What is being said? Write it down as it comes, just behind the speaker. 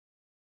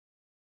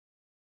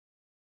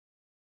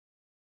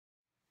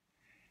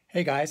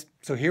Hey guys,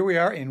 so here we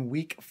are in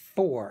week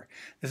 4.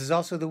 This is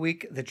also the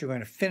week that you're going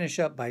to finish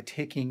up by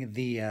taking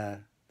the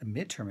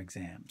midterm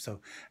exam.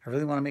 So I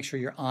really want to make sure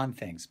you're on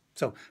things.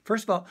 So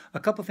first of all, a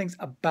couple things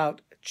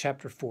about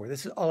chapter 4.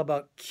 This is all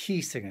about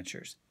key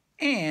signatures.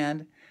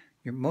 And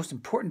your most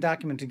important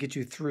document to get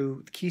you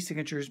through the key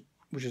signatures,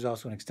 which is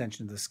also an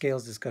extension of the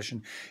scales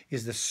discussion,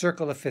 is the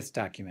circle of fifths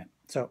document.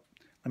 So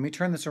let me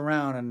turn this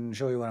around and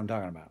show you what I'm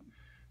talking about.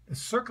 The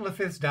circle of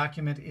fifths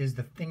document is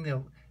the thing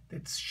that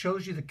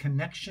shows you the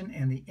connection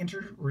and the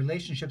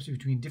interrelationships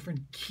between different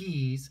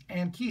keys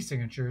and key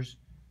signatures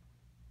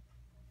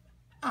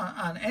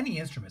on any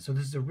instrument. So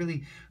this is a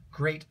really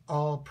great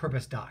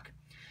all-purpose doc.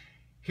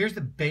 Here's the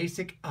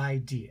basic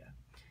idea.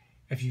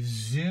 If you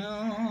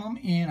zoom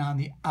in on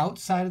the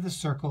outside of the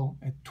circle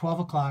at 12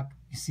 o'clock,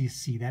 you see a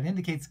C. That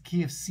indicates the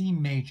key of C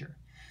major.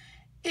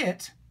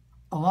 It,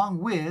 along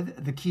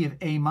with the key of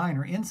A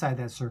minor inside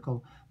that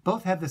circle,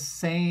 both have the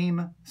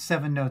same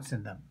 7 notes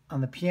in them.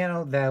 On the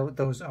piano,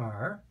 those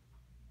are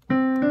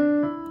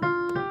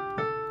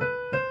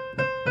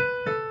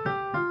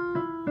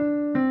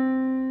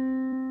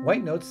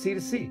white notes C to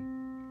C.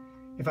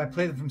 If I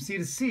play them from C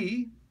to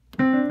C,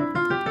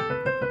 sounds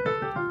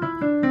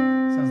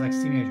like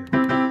C major.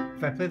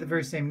 If I play the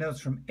very same notes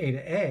from A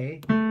to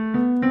A,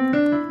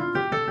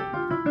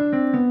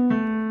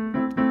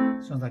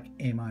 sounds like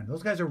A minor.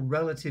 Those guys are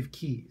relative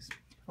keys.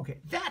 Okay,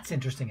 that's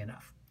interesting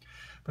enough.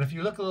 But if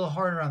you look a little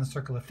harder on the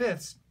circle of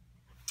fifths,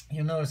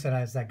 you'll notice that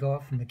as I go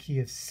up from the key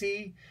of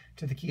C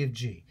to the key of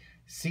G,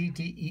 C,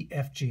 D, E,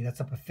 F, G, that's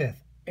up a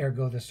fifth,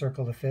 ergo the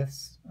circle of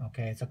fifths.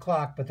 Okay, it's a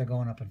clock, but they're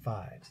going up in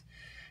fives.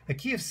 The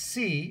key of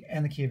C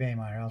and the key of A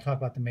minor, I'll talk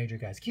about the major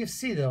guys. Key of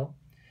C, though,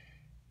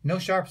 no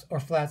sharps or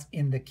flats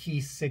in the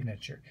key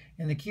signature.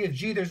 In the key of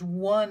G, there's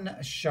 1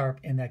 sharp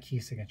in that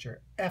key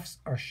signature. Fs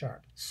are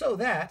sharp. So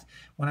that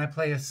when I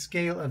play a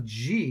scale of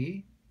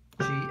G,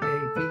 G,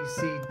 A, B,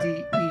 C,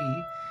 D,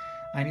 E,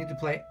 I need to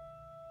play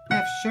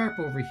F sharp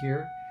over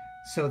here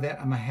so that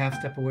I'm a half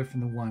step away from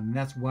the 1. And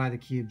that's why the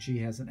key of G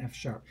has an F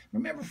sharp.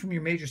 Remember from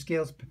your major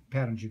scales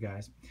patterns, you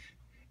guys,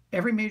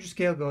 every major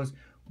scale goes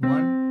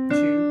 1,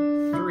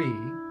 2, 3,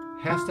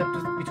 half step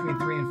between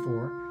 3 and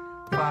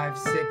 4, 5,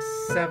 6,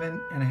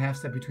 7, and a half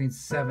step between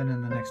 7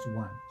 and the next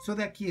 1. So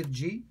that key of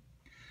G,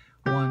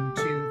 1,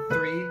 2,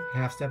 3,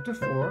 half step to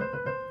 4,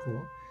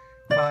 cool,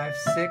 5,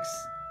 6,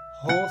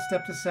 whole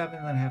step to 7,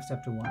 and then half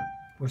step to 1.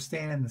 We're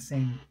staying in the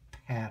same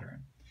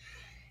pattern.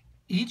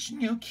 Each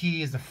new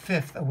key is a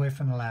fifth away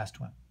from the last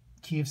one.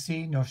 Key of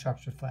C, no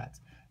sharps or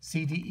flats.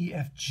 C, D, E,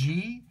 F,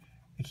 G,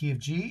 the key of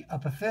G,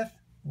 up a fifth,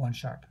 1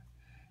 sharp.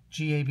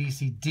 G, A, B,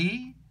 C,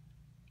 D,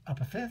 up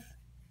a fifth,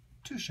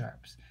 2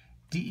 sharps.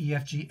 D, E,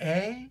 F, G,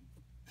 A,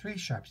 3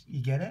 sharps.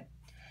 You get it?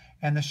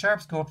 And the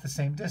sharps go up the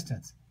same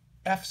distance.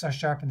 Fs are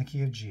sharp in the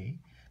key of G,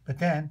 but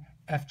then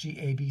F, G,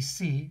 A, B,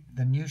 C,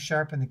 the mu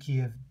sharp in the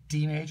key of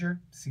D major,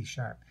 C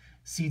sharp.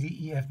 C, D,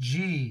 E, F,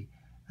 G,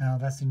 now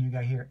that's the new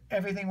guy here.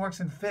 Everything works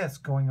in fifths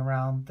going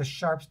around the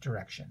sharps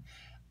direction.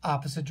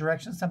 Opposite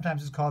direction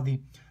sometimes is called the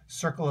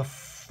circle of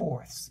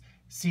fourths.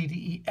 C, D,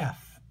 E,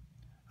 F.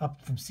 Up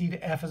from C to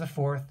F is a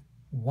fourth,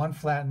 1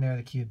 flat in there,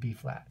 the key of B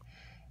flat.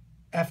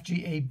 F,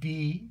 G, A,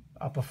 B,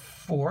 up a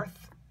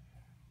fourth.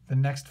 The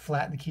next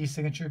flat in the key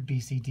signature, B,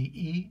 C, D,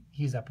 E,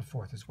 he's up a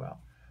fourth as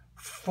well.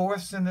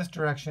 Fourths in this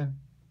direction,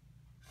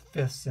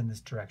 fifths in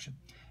this direction.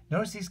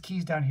 Notice these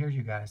keys down here,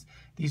 you guys.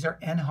 These are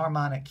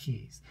enharmonic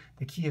keys.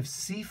 The key of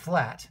C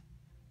flat,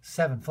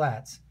 7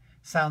 flats,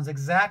 sounds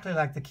exactly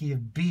like the key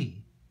of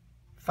B,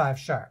 5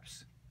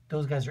 sharps.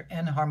 Those guys are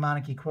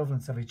enharmonic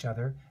equivalents of each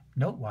other,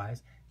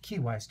 note-wise,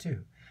 key-wise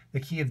too.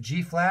 The key of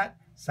G flat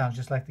sounds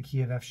just like the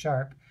key of F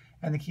sharp,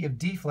 and the key of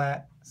D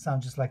flat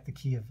sounds just like the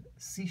key of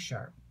C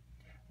sharp.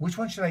 Which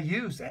one should I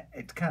use?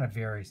 It kind of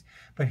varies,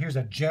 but here's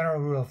a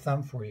general rule of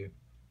thumb for you.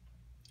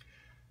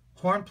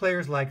 Horn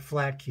players like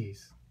flat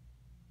keys.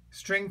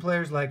 String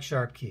players like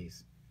sharp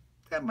keys.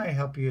 That might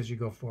help you as you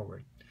go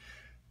forward.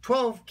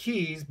 12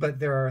 keys, but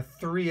there are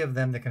 3 of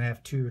them that can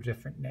have 2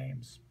 different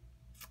names.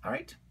 All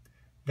right,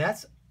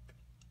 that's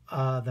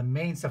the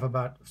main stuff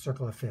about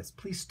circle of fifths.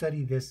 Please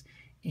study this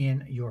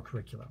in your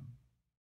curriculum.